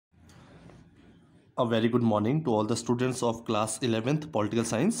A very good morning to all the students of class 11th political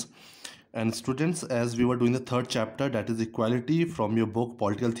science. And students, as we were doing the third chapter, that is equality, from your book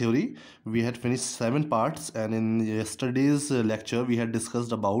political theory, we had finished 7 parts, and in yesterday's lecture we had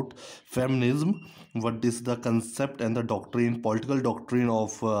discussed about feminism, what is the concept and the doctrine, political doctrine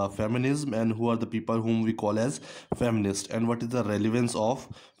of feminism, and who are the people whom we call as feminists, and what is the relevance of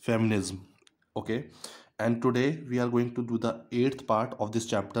feminism. Okay, and today we are going to do the 8th part of this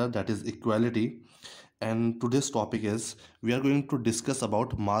chapter, that is equality. And today's topic is, we are going to discuss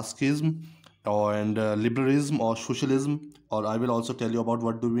about Marxism and liberalism or socialism, or I will also tell you about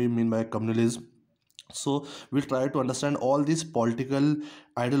what do we mean by communalism. So we'll try to understand all these political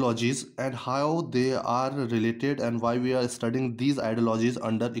ideologies and how they are related, and why we are studying these ideologies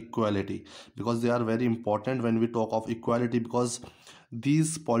under equality, because they are very important when we talk of equality, because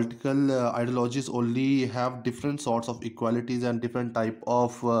these political ideologies only have different sorts of equalities and different type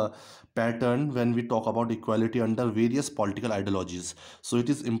of pattern when we talk about equality under various political ideologies. So it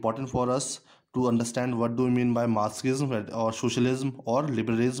is important for us to understand what do we mean by Marxism or socialism or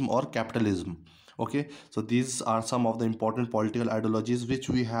liberalism or capitalism. Okay, so these are some of the important political ideologies which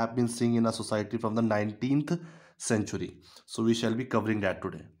we have been seeing in a society from the 19th century. So we shall be covering that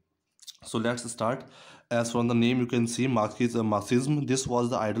today. So let's start. As from the name you can see, Marxism, this was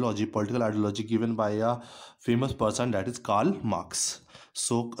the ideology, political ideology given by a famous person, that is Karl Marx.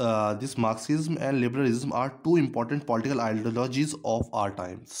 So this Marxism and liberalism are two important political ideologies of our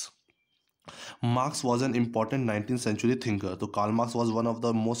times. Marx was an important 19th century thinker. So Karl Marx was one of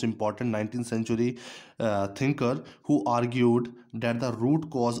the most important 19th century thinker who argued that the root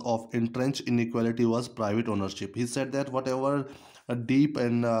cause of entrenched inequality was private ownership. He said that whatever deep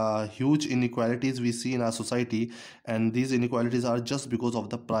and huge inequalities we see in our society, and these inequalities are just because of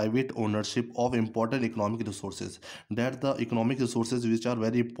the private ownership of important economic resources, that the economic resources which are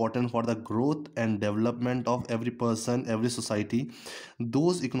very important for the growth and development of every person, every society,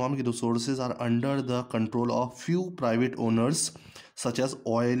 those economic resources are under the control of few private owners, such as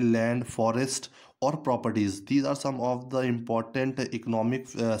oil, land, forest, or properties. These are some of the important economic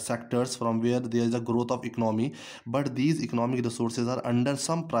sectors from where there is a growth of economy, but these economic resources are under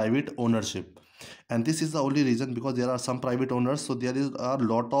some private ownership. And this is the only reason, because there are some private owners, so there is a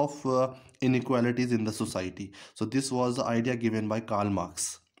lot of inequalities in the society. So this was the idea given by Karl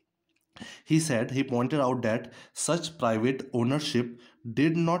Marx. He pointed out that such private ownership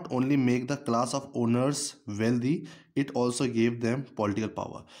did not only make the class of owners wealthy, it also gave them political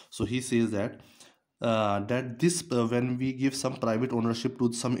power. So he says that when we give some private ownership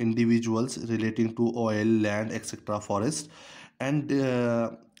to some individuals relating to oil, land, etc., forest, and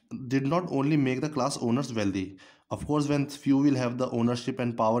did not only make the class owners wealthy. Of course, when few will have the ownership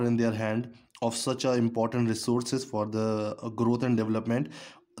and power in their hand of such a important resources for the growth and development,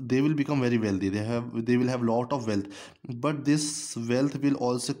 they will become very wealthy. They will have lot of wealth, but this wealth will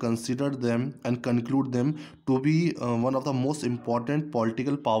also consider them and conclude them to be one of the most important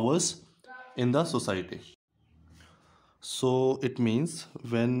political powers in the society. So it means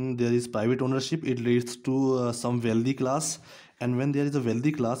when there is private ownership, it leads to some wealthy class, and when there is a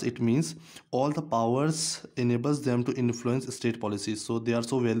wealthy class, it means all the powers enables them to influence state policies. So they are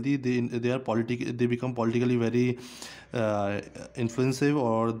so wealthy, they become politically very influensive,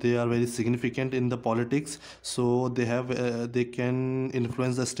 or they are very significant in the politics. So they can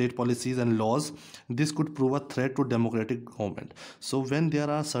influence the state policies and laws. This could prove a threat to democratic government. So when there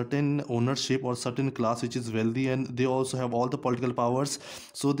are certain ownership or certain class which is wealthy, and they also have all the political powers,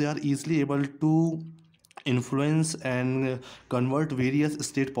 so they are easily able to influence and convert various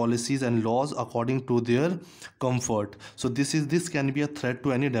state policies and laws according to their comfort. So this can be a threat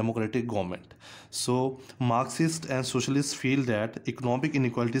to any democratic government. So Marxists and socialists feel that economic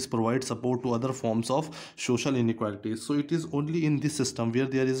inequalities provide support to other forms of social inequalities. So it is only in this system where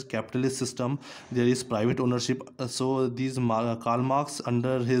there is capitalist system, there is private ownership. So Karl Marx,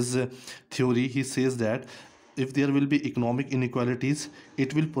 under his theory, he says that if there will be economic inequalities,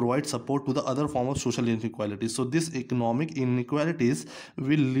 it will provide support to the other form of social inequalities. So this economic inequalities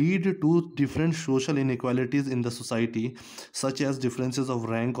will lead to different social inequalities in the society, such as differences of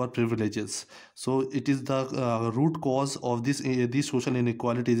rank or privileges. So it is the root cause of these social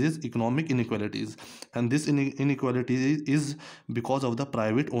inequalities is economic inequalities, and this inequality is because of the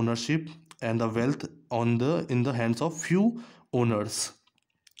private ownership and the wealth in the hands of few owners.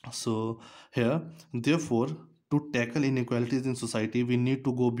 So here, therefore, to tackle inequalities in society, we need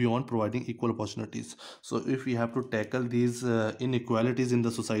to go beyond providing equal opportunities. So if we have to tackle these inequalities in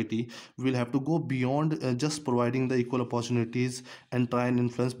the society, we'll have to go beyond just providing the equal opportunities and try and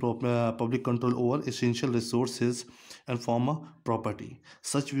influence public control over essential resources and form a property.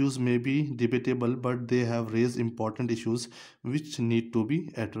 Such views may be debatable, but they have raised important issues which need to be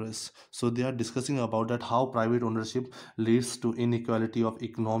addressed. So they are discussing about that how private ownership leads to inequality of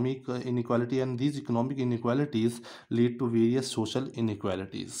economic inequality, and these economic inequalities lead to various social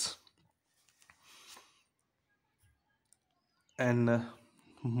inequalities. And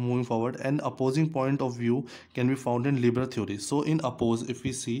moving forward, an opposing point of view can be found in liberal theory. So in oppose, if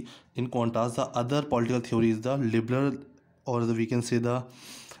we see in contrast, the other political theory is the liberal, or we can say the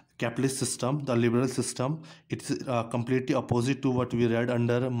capitalist system, the liberal system. It's completely opposite to what we read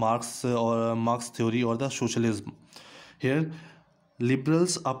under Marx or Marx theory or the socialism. Here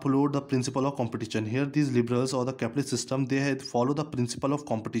liberals uphold the principle of competition. Here these liberals or the capitalist system, they had follow the principle of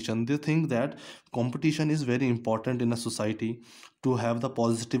competition. They think that competition is very important in a society to have the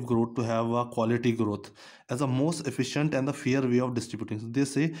positive growth, to have a quality growth, as a most efficient and the fair way of distributing. So they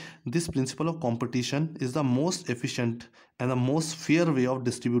say this principle of competition is the most efficient and the most fair way of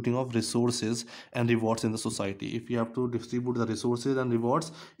distributing of resources and rewards in the society. If you have to distribute the resources and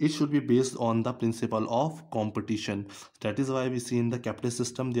rewards, it should be based on the principle of competition. That is why we see in the capitalist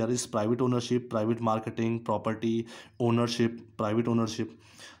system there is private ownership, private marketing, property ownership, private ownership.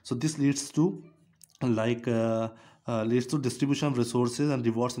 So this leads to like leads to distribution of resources and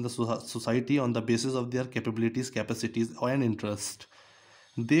rewards in the society on the basis of their capabilities, capacities, and interest.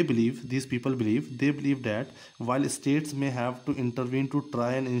 They believe that while states may have to intervene to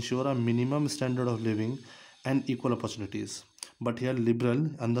try and ensure a minimum standard of living and equal opportunities, but here liberal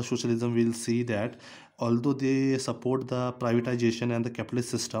and the socialism will see that although they support the privatization and the capitalist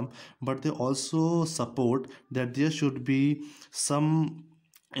system, but they also support that there should be some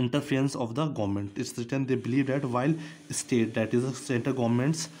interference of the government. It's written they believe that while state, that is the central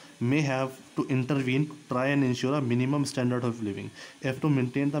governments, may have to intervene to try and ensure a minimum standard of living. If to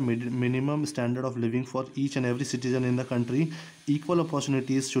maintain the minimum standard of living for each and every citizen in the country, equal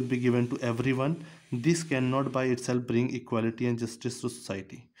opportunities should be given to everyone. This cannot by itself bring equality and justice to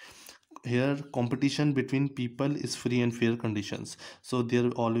society. Here competition between people is free and fair conditions. So there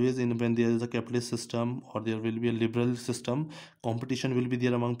always, in when there is a capitalist system or there will be a liberal system, competition will be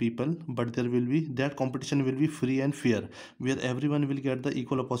there among people, but there will be that competition will be free and fair, where everyone will get the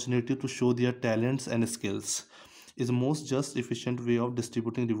equal opportunity to show their talents and skills. Is the most just efficient way of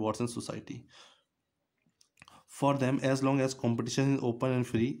distributing rewards in society. For them, as long as competition is open and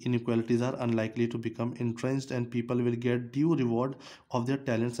free, inequalities are unlikely to become entrenched and people will get due reward of their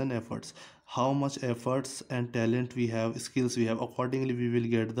talents and efforts. How much efforts and talent we have, skills we have, accordingly we will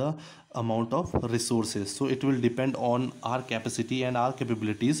get the amount of resources. So it will depend on our capacity and our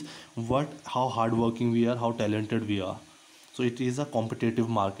capabilities, how hardworking we are, how talented we are. So it is a competitive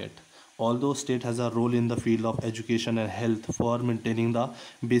market. Although state has a role in the field of education and health for maintaining the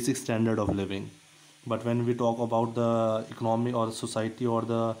basic standard of living, but when we talk about the economy or society or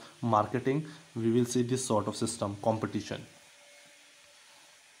the marketing, we will see this sort of system competition.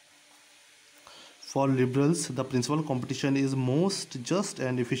 For liberals, the principal competition is most just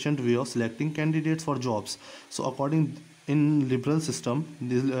and efficient way of selecting candidates for jobs. So according in liberal system,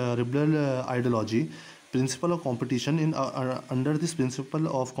 this liberal ideology, principle of competition, in under this principle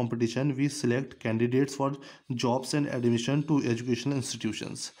of competition we select candidates for jobs and admission to educational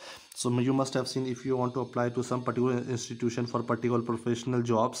institutions. So you must have seen, if you want to apply to some particular institution for particular professional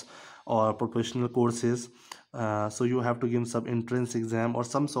jobs or professional courses, so you have to give some entrance exam or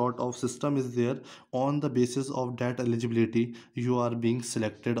some sort of system is there. On the basis of that eligibility, you are being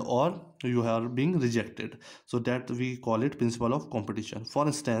selected or you are being rejected. So that we call it principle of competition. For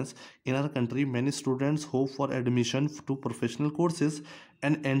instance, in our country many students hope for admission to professional courses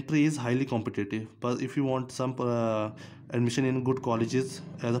and entry is highly competitive. But if you want some admission in good colleges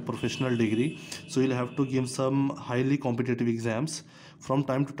as a professional degree, so you'll have to give some highly competitive exams. From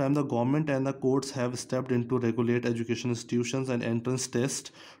time to time, the government and the courts have stepped in to regulate education institutions and entrance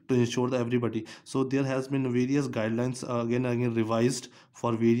tests to ensure that everybody. So there has been various guidelines again and again revised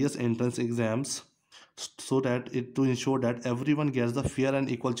for various entrance exams, so that it to ensure that everyone gets the fair and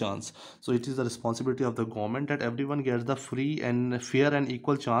equal chance. So it is the responsibility of the government that everyone gets the free and fair and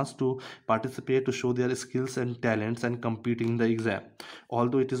equal chance to participate, to show their skills and talents and compete in the exam.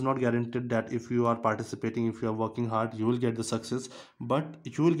 Although it is not guaranteed that if you are participating, if you are working hard, you will get the success, but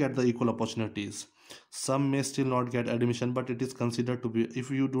you will get the equal opportunities. Some may still not get admission, but it is considered to be,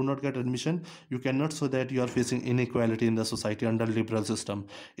 if you do not get admission, you cannot say that you are facing inequality in the society under liberal system.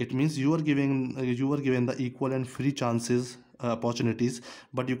 It means you were given the equal and free chances, opportunities,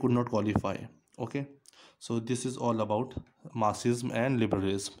 but you could not qualify. Okay, so this is all about Marxism and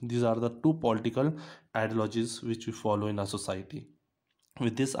liberalism. These are the two political ideologies which we follow in our society.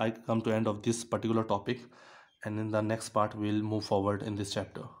 With this I come to end of this particular topic. and in the next part we'll move forward in this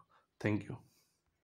chapter. Thank you.